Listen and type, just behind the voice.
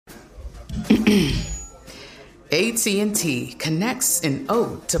AT&T connects an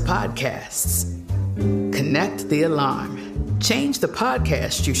ode to podcasts. Connect the alarm. Change the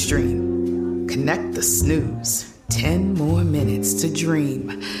podcast you stream. Connect the snooze. 10 more minutes to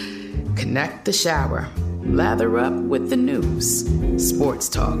dream. Connect the shower. Lather up with the news. Sports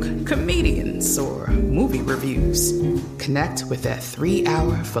talk, comedians, or movie reviews. Connect with that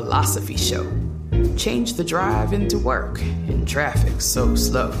 3-hour philosophy show. Change the drive into work in traffic so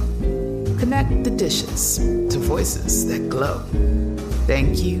slow. Connect the dishes to voices that glow.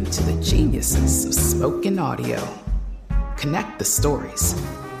 Thank you to the geniuses of spoken audio. Connect the stories.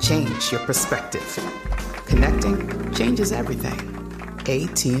 Change your perspective. Connecting changes everything.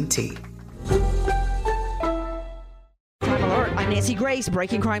 AT&T. Crime Alert, I'm Nancy Grace.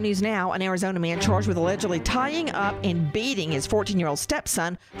 Breaking crime news now. An Arizona man charged with allegedly tying up and beating his 14-year-old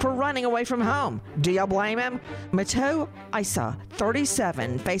stepson for running away from home. Do y'all blame him? Mato Isa,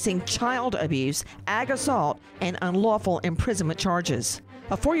 37, facing child abuse, ag assault, and unlawful imprisonment charges.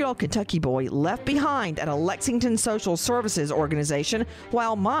 A 4-year-old Kentucky boy left behind at a Lexington Social Services organization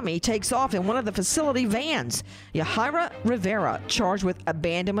while mommy takes off in one of the facility vans. Yahaira Rivera charged with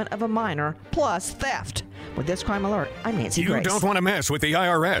abandonment of a minor plus theft. With this Crime Alert, I'm Nancy Grace. You don't want to mess with the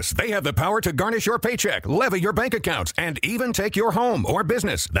IRS. They have the power to garnish your paycheck, levy your bank accounts, and even take your home or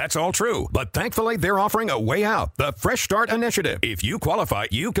business. That's all true. But thankfully, they're offering a way out, the Fresh Start Initiative. If you qualify,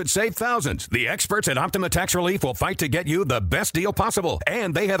 you could save thousands. The experts at Optima Tax Relief will fight to get you the best deal possible.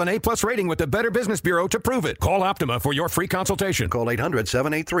 And they have an A-plus rating with the Better Business Bureau to prove it. Call Optima for your free consultation. Call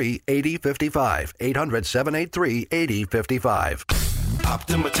 800-783-8055. 800-783-8055.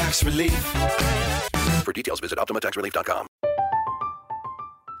 Optima Tax Relief. For details, visit OptimaTaxRelief.com.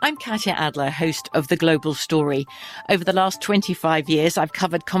 I'm Katya Adler, host of The Global Story. Over the last 25 years, I've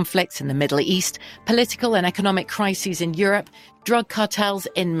covered conflicts in the Middle East, political and economic crises in Europe, drug cartels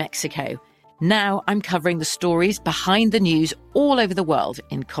in Mexico. Now I'm covering the stories behind the news all over the world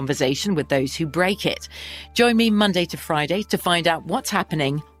in conversation with those who break it. Join me Monday to Friday to find out what's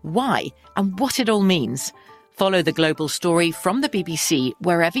happening, why, and what it all means. Follow The Global Story from the BBC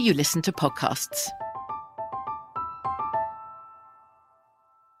wherever you listen to podcasts.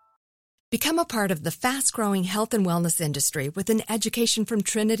 Become a part of the fast-growing health and wellness industry with an education from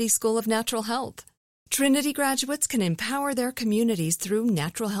Trinity School of Natural Health. Trinity graduates can empower their communities through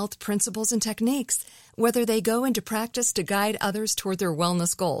natural health principles and techniques, whether they go into practice to guide others toward their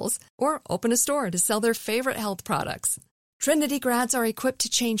wellness goals or open a store to sell their favorite health products. Trinity grads are equipped to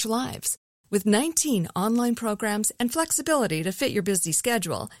change lives with 19 online programs and flexibility to fit your busy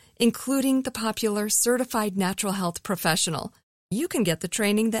schedule, including the popular Certified Natural Health Professional. You can get the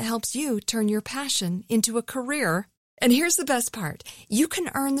training that helps you turn your passion into a career. And here's the best part. You can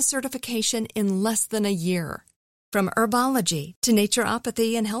earn the certification in less than a year. From herbology to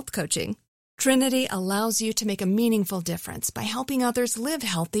naturopathy and health coaching, Trinity allows you to make a meaningful difference by helping others live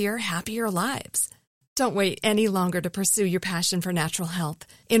healthier, happier lives. Don't wait any longer to pursue your passion for natural health.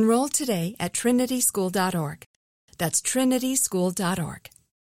 Enroll today at trinityschool.org. That's trinityschool.org.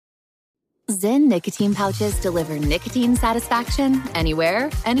 Zyn nicotine pouches deliver nicotine satisfaction anywhere,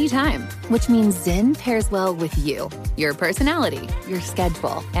 anytime, which means Zyn pairs well with you, your personality, your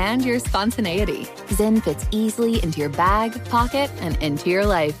schedule, and your spontaneity. Zyn fits easily into your bag, pocket, and into your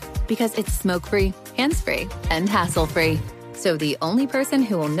life because it's smoke-free, hands-free, and hassle-free. So the only person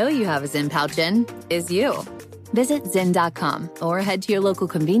who will know you have a Zyn pouch in is you. Visit Zyn.com or head to your local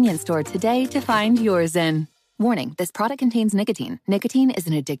convenience store today to find your Zyn. Warning, this product contains nicotine. Nicotine is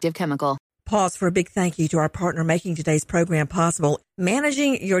an addictive chemical. Pause for a big thank you to our partner making today's program possible.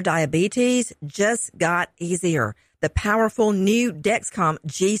 Managing your diabetes just got easier. The powerful new Dexcom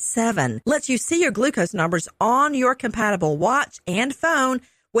G7 lets you see your glucose numbers on your compatible watch and phone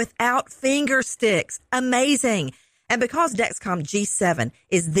without finger sticks. Amazing. And because Dexcom G7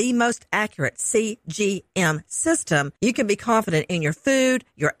 is the most accurate CGM system, you can be confident in your food,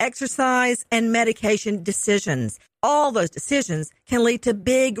 your exercise, and medication decisions. All those decisions can lead to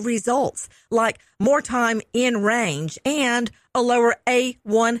big results, like more time in range and a lower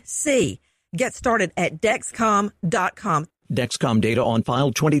A1C. Get started at Dexcom.com. Dexcom data on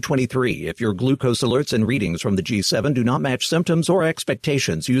file 2023. If your glucose alerts and readings from the G7 do not match symptoms or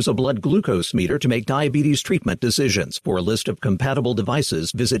expectations, use a blood glucose meter to make diabetes treatment decisions. For a list of compatible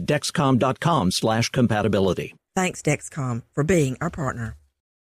devices, visit Dexcom.com/compatibility. Thanks, Dexcom, for being our partner.